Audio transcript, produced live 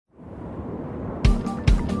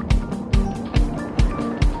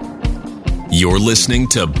You're listening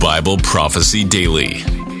to Bible Prophecy Daily,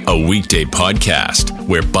 a weekday podcast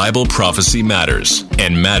where Bible prophecy matters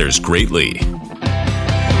and matters greatly.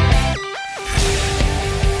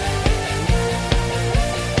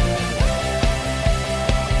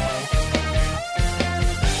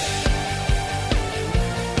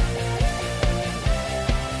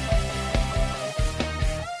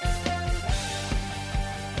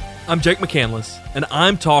 I'm Jake McCandless, and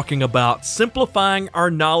I'm talking about simplifying our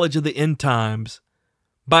knowledge of the end times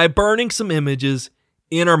by burning some images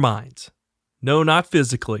in our minds. No, not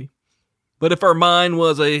physically, but if our mind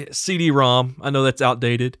was a CD-ROM, I know that's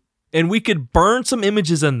outdated, and we could burn some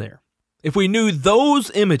images in there. If we knew those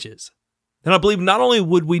images, then I believe not only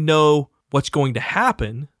would we know what's going to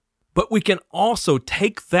happen, but we can also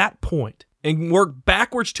take that point and work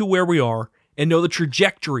backwards to where we are and know the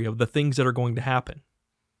trajectory of the things that are going to happen.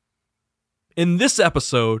 In this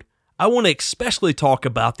episode, I want to especially talk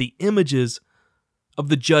about the images of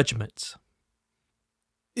the judgments.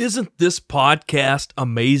 Isn't this podcast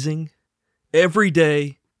amazing? Every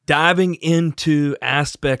day, diving into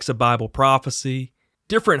aspects of Bible prophecy,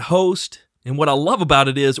 different hosts, and what I love about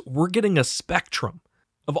it is we're getting a spectrum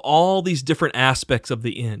of all these different aspects of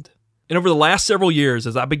the end. And over the last several years,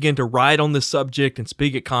 as I began to write on this subject and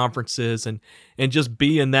speak at conferences and just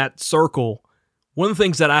be in that circle, one of the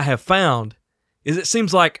things that I have found is it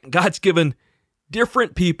seems like God's given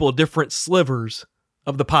different people different slivers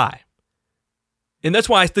of the pie. And that's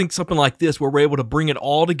why I think something like this, where we're able to bring it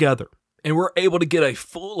all together and we're able to get a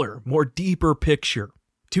fuller, more deeper picture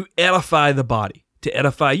to edify the body, to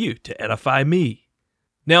edify you, to edify me.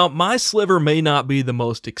 Now, my sliver may not be the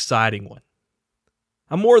most exciting one.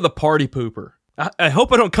 I'm more of the party pooper. I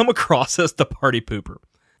hope I don't come across as the party pooper.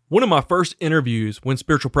 One of my first interviews when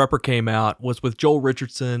Spiritual Prepper came out was with Joel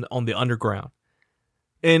Richardson on The Underground.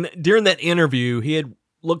 And during that interview, he had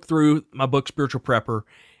looked through my book, Spiritual Prepper,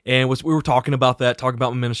 and we were talking about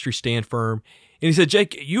my ministry, Stand Firm. And he said,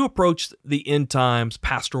 Jake, you approached the end times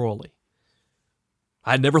pastorally.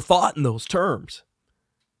 I had never thought in those terms.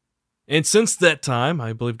 And since that time,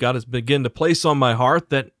 I believe God has begun to place on my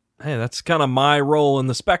heart that, hey, that's kind of my role in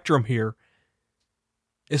the spectrum here,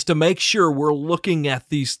 is to make sure we're looking at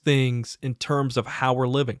these things in terms of how we're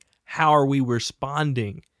living. How are we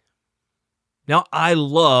responding? Now, I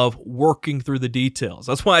love working through the details.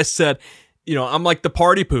 That's why I said, I'm like the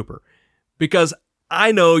party pooper, because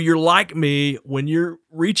I know you're like me when you're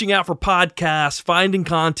reaching out for podcasts, finding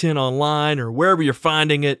content online or wherever you're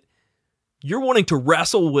finding it. You're wanting to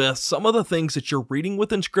wrestle with some of the things that you're reading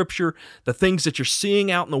within Scripture, the things that you're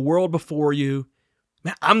seeing out in the world before you.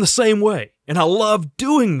 Man, I'm the same way, and I love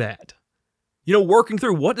doing that. Working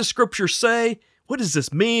through, what does Scripture say? What does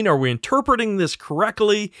this mean? Are we interpreting this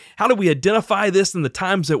correctly? How do we identify this in the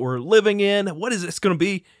times that we're living in? What is this going to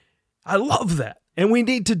be? I love that, and we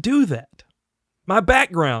need to do that. My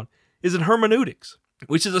background is in hermeneutics,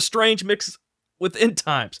 which is a strange mix with end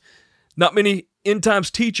times. Not many end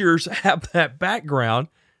times teachers have that background,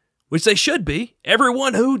 which they should be.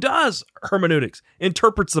 Everyone who does hermeneutics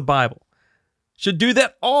interprets the Bible should do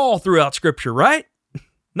that all throughout Scripture, right?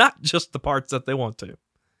 Not just the parts that they want to.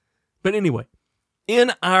 But anyway,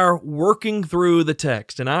 in our working through the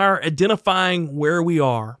text and our identifying where we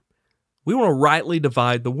are, we want to rightly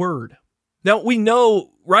divide the word. Now, we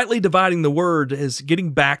know rightly dividing the word is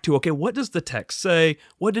getting back to, okay, what does the text say?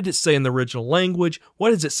 What did it say in the original language?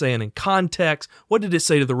 What is it saying in context? What did it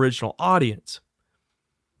say to the original audience?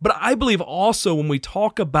 But I believe also when we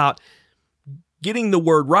talk about getting the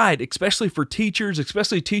word right, especially for teachers,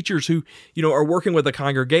 especially teachers who, are working with a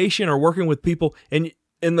congregation or working with people,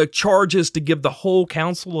 and the charge is to give the whole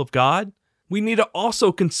counsel of God, we need to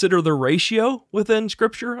also consider the ratio within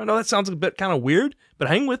Scripture. I know that sounds a bit kind of weird, but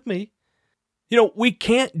hang with me. We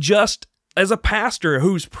can't just, as a pastor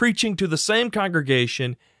who's preaching to the same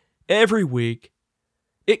congregation every week,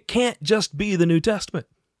 it can't just be the New Testament.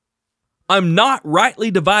 I'm not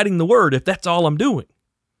rightly dividing the word if that's all I'm doing.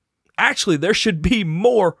 Actually, there should be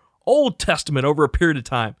more Old Testament over a period of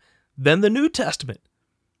time than the New Testament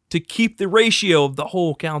to keep the ratio of the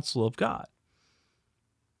whole counsel of God.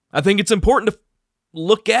 I think it's important to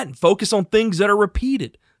look at and focus on things that are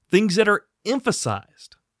repeated, things that are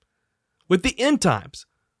emphasized. With the end times,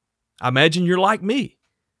 I imagine you're like me,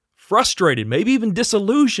 frustrated, maybe even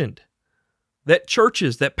disillusioned that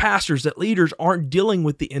churches, that pastors, that leaders aren't dealing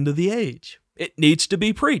with the end of the age. It needs to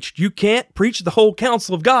be preached. You can't preach the whole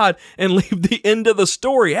counsel of God and leave the end of the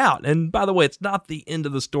story out. And by the way, it's not the end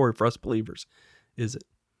of the story for us believers, is it?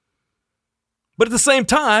 But at the same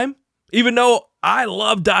time, even though I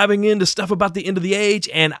love diving into stuff about the end of the age,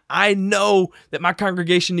 and I know that my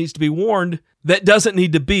congregation needs to be warned, that doesn't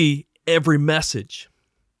need to be every message.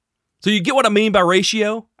 So you get what I mean by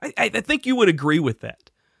ratio? I think you would agree with that.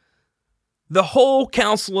 The whole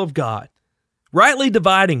counsel of God, rightly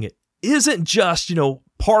dividing it, isn't just,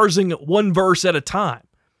 parsing one verse at a time,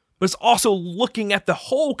 but it's also looking at the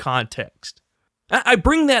whole context. I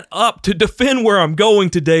bring that up to defend where I'm going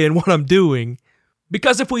today and what I'm doing,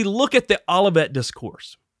 because if we look at the Olivet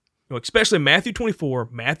Discourse, especially Matthew 24,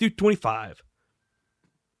 Matthew 25,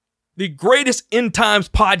 the greatest end times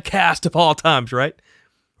podcast of all times, right?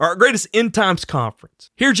 Our greatest end times conference.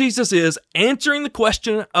 Here Jesus is answering the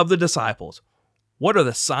question of the disciples. What are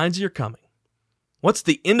the signs of your coming? What's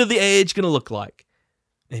the end of the age going to look like?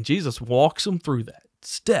 And Jesus walks them through that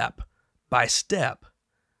step by step.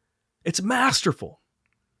 It's masterful.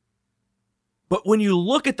 But when you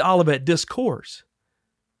look at the Olivet Discourse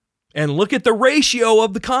and look at the ratio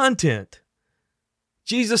of the content,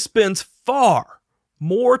 Jesus spends far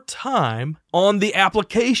more time on the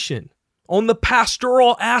application, on the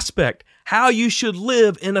pastoral aspect, how you should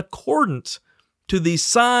live in accordance to these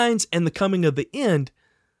signs and the coming of the end,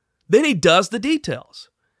 than he does the details.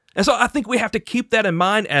 And so I think we have to keep that in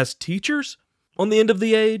mind as teachers on the end of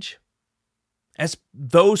the age, as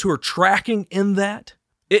those who are tracking in that.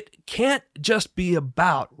 It can't just be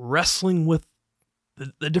about wrestling with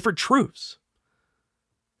the different truths.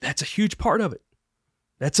 That's a huge part of it.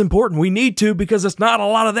 That's important. We need to, because there's not a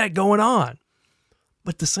lot of that going on.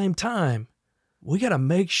 But at the same time, we got to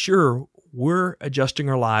make sure we're adjusting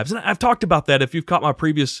our lives. And I've talked about that if you've caught my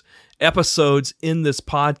previous episodes in this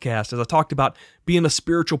podcast, as I talked about being a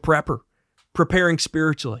spiritual prepper, preparing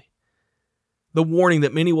spiritually, the warning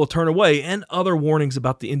that many will turn away, and other warnings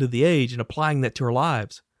about the end of the age and applying that to our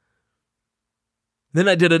lives. Then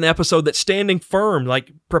I did an episode that standing firm,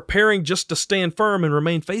 like preparing just to stand firm and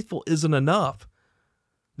remain faithful, isn't enough,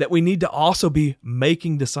 that we need to also be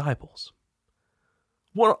making disciples.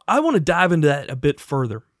 Well, I want to dive into that a bit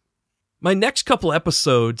further. My next couple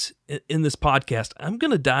episodes in this podcast, I'm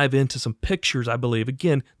going to dive into some pictures, I believe.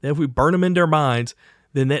 Again, that if we burn them into our minds,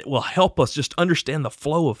 then that will help us just understand the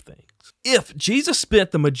flow of things. If Jesus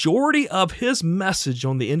spent the majority of his message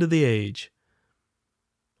on the end of the age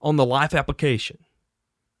on the life application,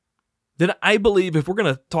 then I believe if we're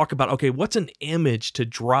going to talk about, okay, what's an image to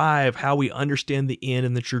drive how we understand the end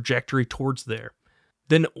and the trajectory towards there,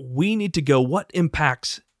 then we need to go, what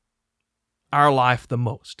impacts our life the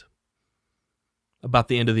most about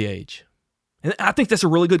the end of the age? And I think that's a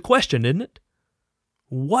really good question, isn't it?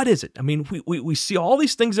 What is it? I mean, we see all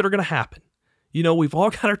these things that are going to happen. We've all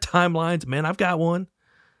got our timelines. Man, I've got one.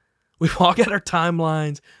 We've all got our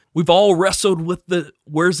timelines. We've all wrestled with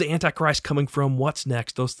where's the Antichrist coming from? What's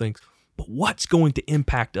next? Those things. But what's going to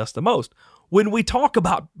impact us the most? When we talk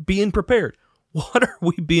about being prepared, what are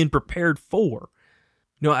we being prepared for?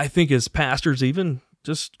 I think as pastors, even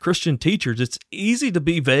just Christian teachers, it's easy to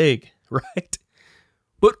be vague, right?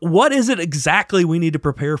 But what is it exactly we need to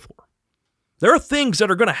prepare for? There are things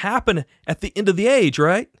that are going to happen at the end of the age,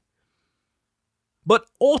 right? But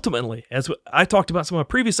ultimately, as I talked about some of my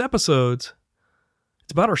previous episodes,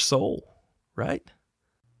 it's about our soul, right?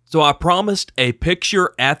 So I promised a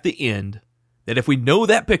picture at the end that if we know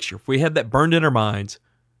that picture, if we have that burned in our minds,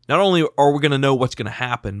 not only are we going to know what's going to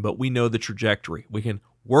happen, but we know the trajectory. We can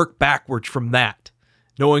work backwards from that,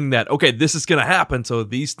 knowing that, okay, this is going to happen, so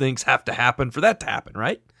these things have to happen for that to happen,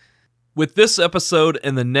 right? With this episode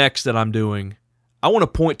and the next that I'm doing, I want to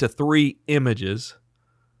point to 3 images.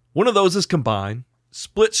 One of those is combined,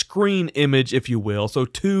 split screen image, if you will, so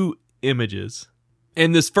 2 images.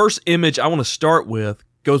 And this first image I want to start with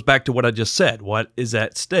goes back to what I just said. What is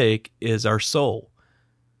at stake is our soul.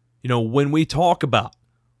 When we talk about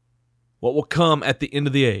what will come at the end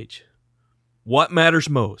of the age, what matters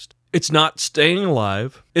most? It's not staying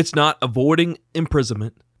alive. It's not avoiding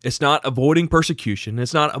imprisonment. It's not avoiding persecution.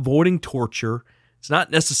 It's not avoiding torture. It's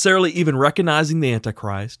not necessarily even recognizing the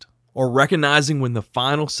Antichrist or recognizing when the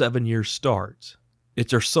final 7 years starts.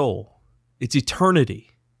 It's our soul. It's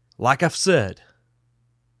eternity. Like I've said,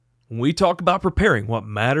 when we talk about preparing, what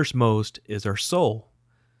matters most is our soul.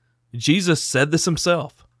 Jesus said this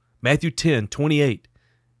himself. Matthew 10:28.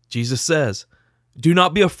 Jesus says, "Do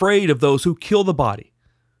not be afraid of those who kill the body,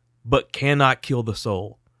 but cannot kill the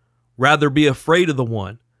soul. Rather be afraid of the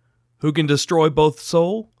one who can destroy both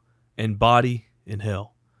soul and body in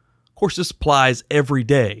hell." Of course, this applies every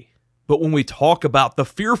day. But when we talk about the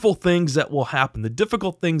fearful things that will happen, the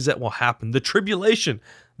difficult things that will happen, the tribulation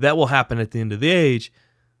that will happen at the end of the age,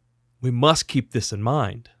 we must keep this in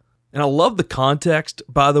mind. And I love the context,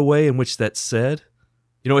 by the way, in which that's said.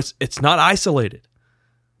 It's not isolated.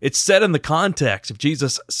 It's said in the context of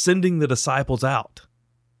Jesus sending the disciples out.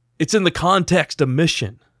 It's in the context of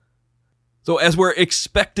mission. So as we're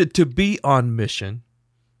expected to be on mission,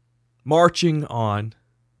 marching on,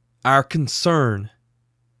 our concern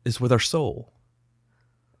is with our soul.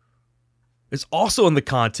 It's also in the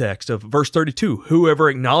context of verse 32, whoever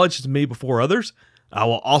acknowledges me before others, I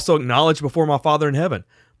will also acknowledge before my Father in heaven.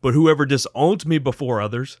 But whoever disowns me before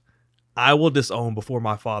others, I will disown before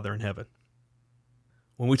my Father in heaven.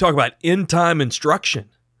 When we talk about end-time instruction,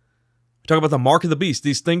 we talk about the mark of the beast,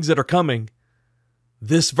 these things that are coming,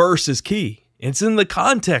 this verse is key. It's in the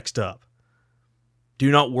context of, do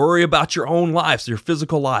not worry about your own lives, your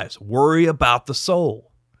physical lives. Worry about the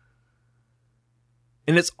soul.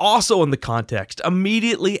 And it's also in the context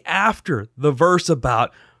immediately after the verse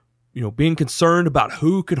about, being concerned about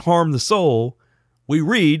who could harm the soul. We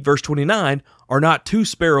read, verse 29, are not 2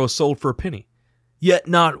 sparrows sold for a penny? Yet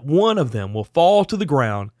not one of them will fall to the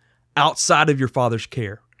ground outside of your Father's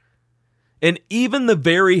care. And even the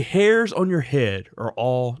very hairs on your head are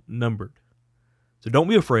all numbered. So don't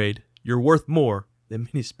be afraid. You're worth more than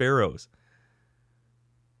many sparrows.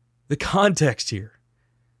 The context here.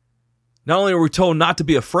 Not only are we told not to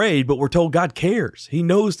be afraid, but we're told God cares. He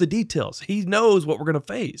knows the details. He knows what we're going to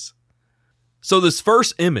face. So this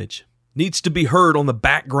first image needs to be heard on the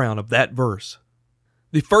background of that verse.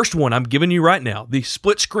 The first one I'm giving you right now, the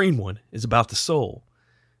split screen one, is about the soul.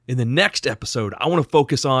 In the next episode, I want to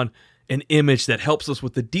focus on an image that helps us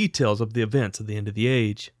with the details of the events of the end of the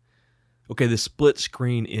age. Okay, the split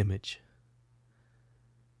screen image.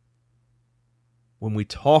 When we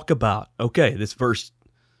talk about, this verse,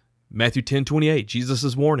 Matthew 10:28,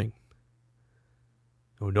 Jesus' warning.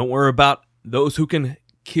 Don't worry about those who can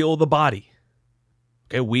kill the body.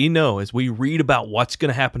 Okay, we know as we read about what's going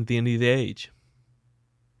to happen at the end of the age,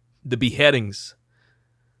 the beheadings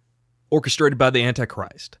orchestrated by the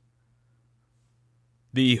Antichrist,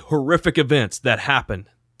 the horrific events that happen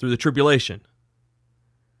through the tribulation,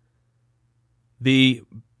 the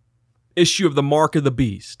issue of the mark of the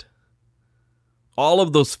beast, all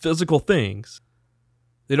of those physical things,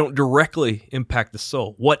 they don't directly impact the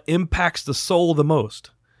soul. What impacts the soul the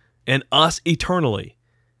most, and us eternally,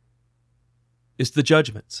 is the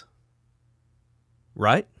judgments.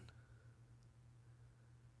 Right?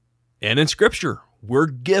 And in Scripture, we're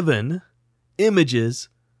given images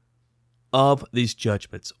of these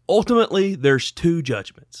judgments. Ultimately, there's 2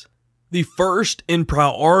 judgments. The first in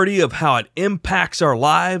priority of how it impacts our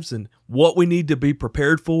lives and what we need to be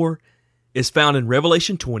prepared for is found in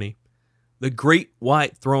Revelation 20, the great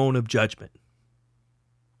white throne of judgment.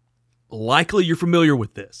 Likely you're familiar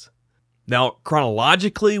with this. Now,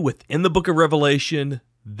 chronologically, within the book of Revelation,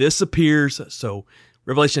 this appears. So,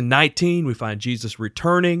 Revelation 19, we find Jesus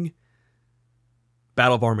returning,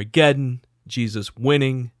 Battle of Armageddon, Jesus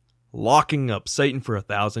winning, locking up Satan for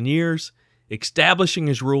 1,000 years, establishing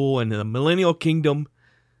his rule in the millennial kingdom,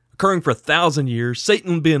 occurring for 1,000 years,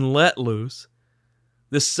 Satan being let loose,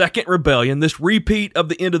 this second rebellion, this repeat of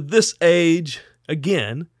the end of this age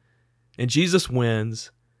again, and Jesus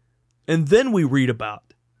wins. And then we read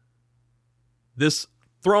about this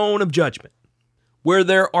throne of judgment, where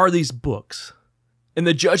there are these books. And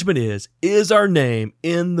the judgment is our name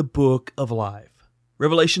in the book of life?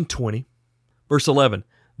 Revelation 20, verse 11.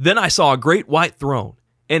 Then I saw a great white throne,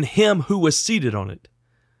 and him who was seated on it.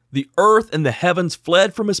 The earth and the heavens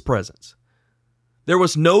fled from his presence. There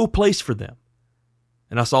was no place for them.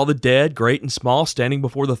 And I saw the dead, great and small, standing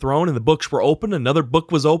before the throne, and the books were opened. Another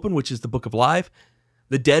book was opened, which is the book of life.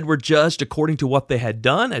 The dead were judged according to what they had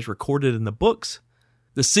done, as recorded in the books.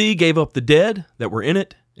 The sea gave up the dead that were in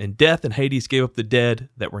it, and death and Hades gave up the dead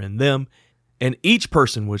that were in them, and each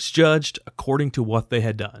person was judged according to what they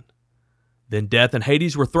had done. Then death and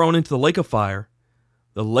Hades were thrown into the lake of fire.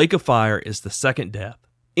 The lake of fire is the second death.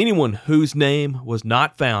 Anyone whose name was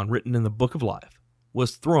not found written in the book of life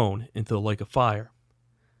was thrown into the lake of fire.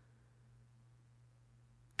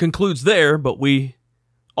 Concludes there, but we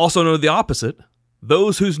also know the opposite.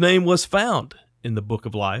 Those whose name was found in the book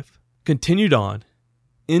of life continued on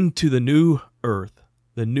into the new earth,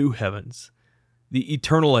 the new heavens, the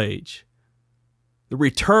eternal age, the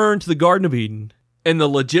return to the Garden of Eden, and the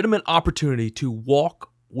legitimate opportunity to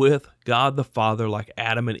walk with God the Father like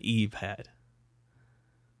Adam and Eve had.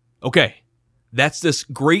 Okay, that's this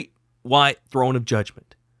great white throne of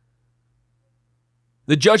judgment.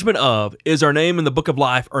 The judgment of, is our name in the book of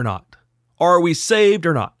life or not? Are we saved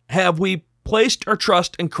or not? Have we placed our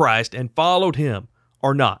trust in Christ and followed him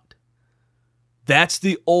or not? That's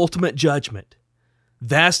the ultimate judgment.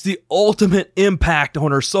 That's the ultimate impact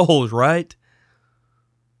on our souls, right?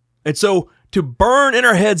 And so to burn in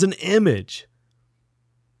our heads an image,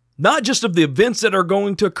 not just of the events that are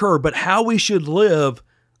going to occur, but how we should live,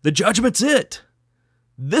 the judgment's it.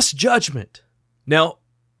 this judgment. Now,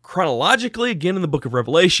 chronologically, again in the book of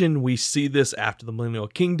Revelation, we see this after the millennial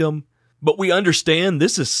kingdom, but we understand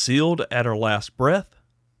this is sealed at our last breath.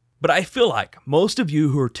 But I feel like most of you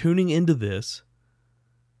who are tuning into this,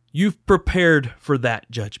 you've prepared for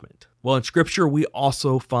that judgment. Well, in Scripture, we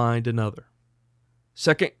also find another.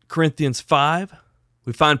 2 Corinthians 5,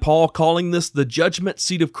 we find Paul calling this the judgment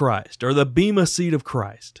seat of Christ, or the bema seat of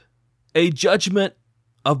Christ, a judgment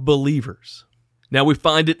of believers. Now, we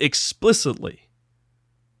find it explicitly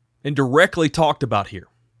and directly talked about here.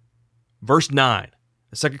 Verse 9,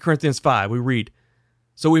 2 Corinthians 5, we read,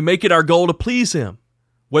 "So we make it our goal to please him,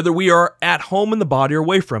 whether we are at home in the body or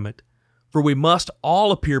away from it, for we must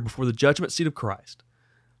all appear before the judgment seat of Christ,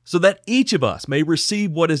 so that each of us may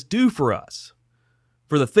receive what is due for us,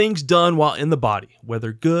 for the things done while in the body,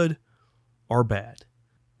 whether good or bad."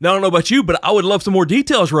 Now, I don't know about you, but I would love some more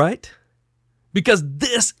details, right? Because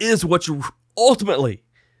this is what's ultimately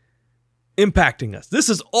impacting us. This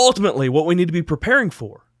is ultimately what we need to be preparing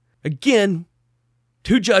for. Again,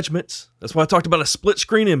 2 judgments. That's why I talked about a split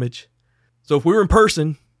screen image. So if we were in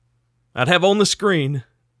person, I'd have on the screen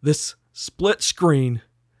this split screen,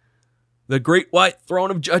 the great white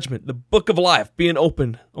throne of judgment, the book of life being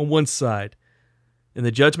open on one side, and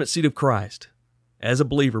the judgment seat of Christ as a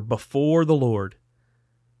believer before the Lord.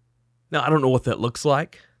 Now, I don't know what that looks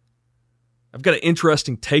like. I've got an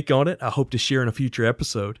interesting take on it I hope to share in a future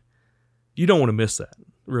episode. You don't want to miss that,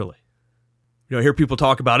 really. You know, I hear people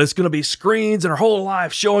talk about it's going to be screens and our whole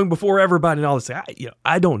life showing before everybody and all this.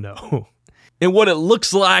 I don't know. And what it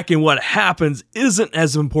looks like and what happens isn't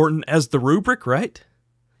as important as the rubric, right?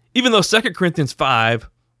 Even though 2 Corinthians 5,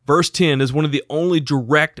 verse 10 is one of the only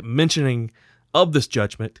direct mentioning of this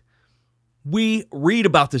judgment, we read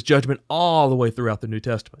about this judgment all the way throughout the New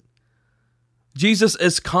Testament. Jesus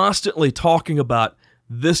is constantly talking about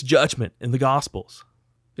this judgment in the Gospels.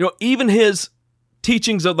 You know, even his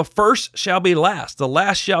teachings of the first shall be last, the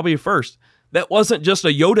last shall be first. That wasn't just a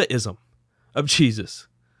Yoda-ism of Jesus.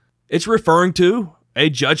 It's referring to a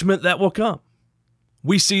judgment that will come.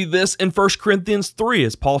 We see this in 1 Corinthians 3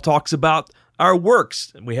 as Paul talks about our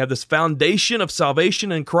works. And we have this foundation of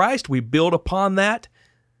salvation in Christ. We build upon that,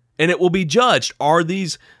 and it will be judged. Are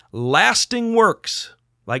these lasting works,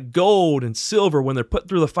 like gold and silver, when they're put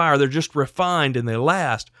through the fire, they're just refined and they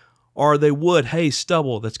last? Or are they wood, hay,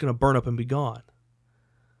 stubble that's going to burn up and be gone?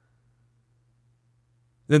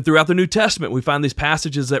 Then throughout the New Testament, we find these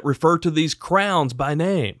passages that refer to these crowns by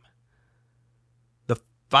name.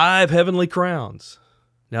 5 heavenly crowns.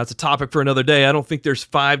 Now, it's a topic for another day. I don't think there's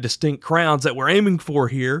 5 distinct crowns that we're aiming for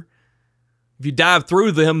here. If you dive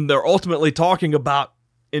through them, they're ultimately talking about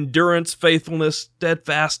endurance, faithfulness,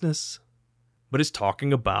 steadfastness. But it's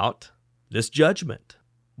talking about this judgment.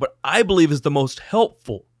 What I believe is the most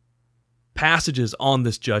helpful passages on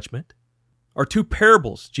this judgment are 2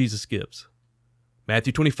 parables Jesus gives.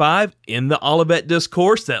 Matthew 25, in the Olivet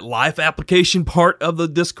Discourse, that life application part of the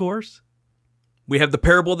discourse. We have the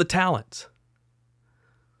parable of the talents,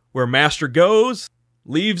 where a master goes,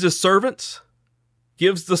 leaves his servants,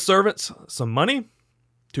 gives the servants some money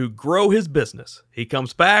to grow his business. He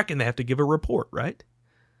comes back and they have to give a report, right?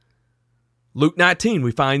 Luke 19,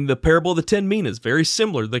 we find the parable of the 10 minas, very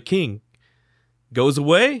similar. The king goes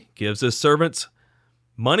away, gives his servants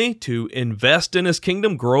money to invest in his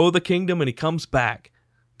kingdom, grow the kingdom, and he comes back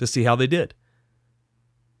to see how they did.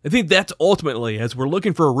 I think that's ultimately, as we're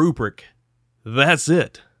looking for a rubric, that's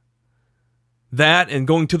it. That and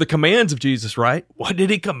going to the commands of Jesus, right? What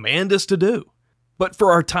did he command us to do? But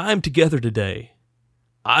for our time together today,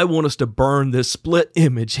 I want us to burn this split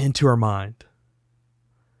image into our mind.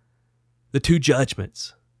 The 2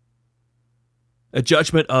 judgments. A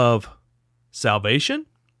judgment of salvation,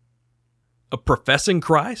 of professing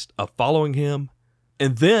Christ, of following him,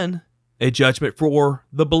 and then a judgment for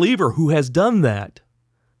the believer who has done that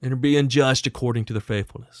and are being judged according to their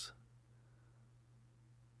faithfulness.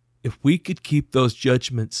 If we could keep those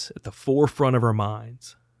judgments at the forefront of our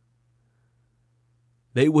minds,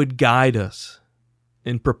 they would guide us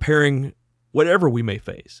in preparing whatever we may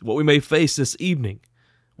face, what we may face this evening,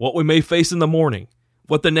 what we may face in the morning,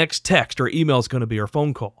 what the next text or email is going to be or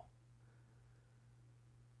phone call,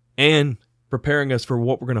 and preparing us for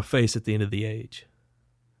what we're going to face at the end of the age.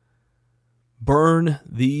 Burn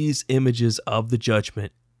these images of the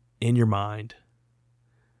judgment in your mind.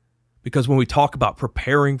 Because when we talk about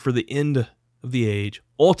preparing for the end of the age,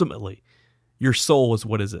 ultimately, your soul is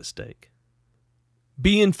what is at stake.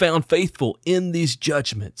 Being found faithful in these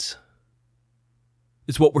judgments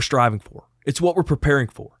is what we're striving for. It's what we're preparing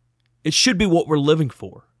for. It should be what we're living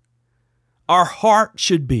for. Our heart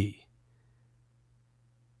should be,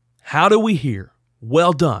 how do we hear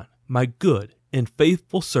 "Well done, my good and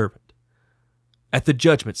faithful servant," at the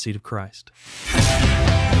judgment seat of Christ.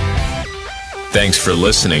 Thanks for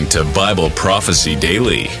listening to Bible Prophecy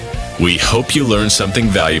Daily. We hope you learned something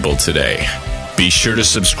valuable today. Be sure to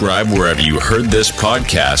subscribe wherever you heard this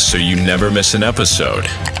podcast so you never miss an episode.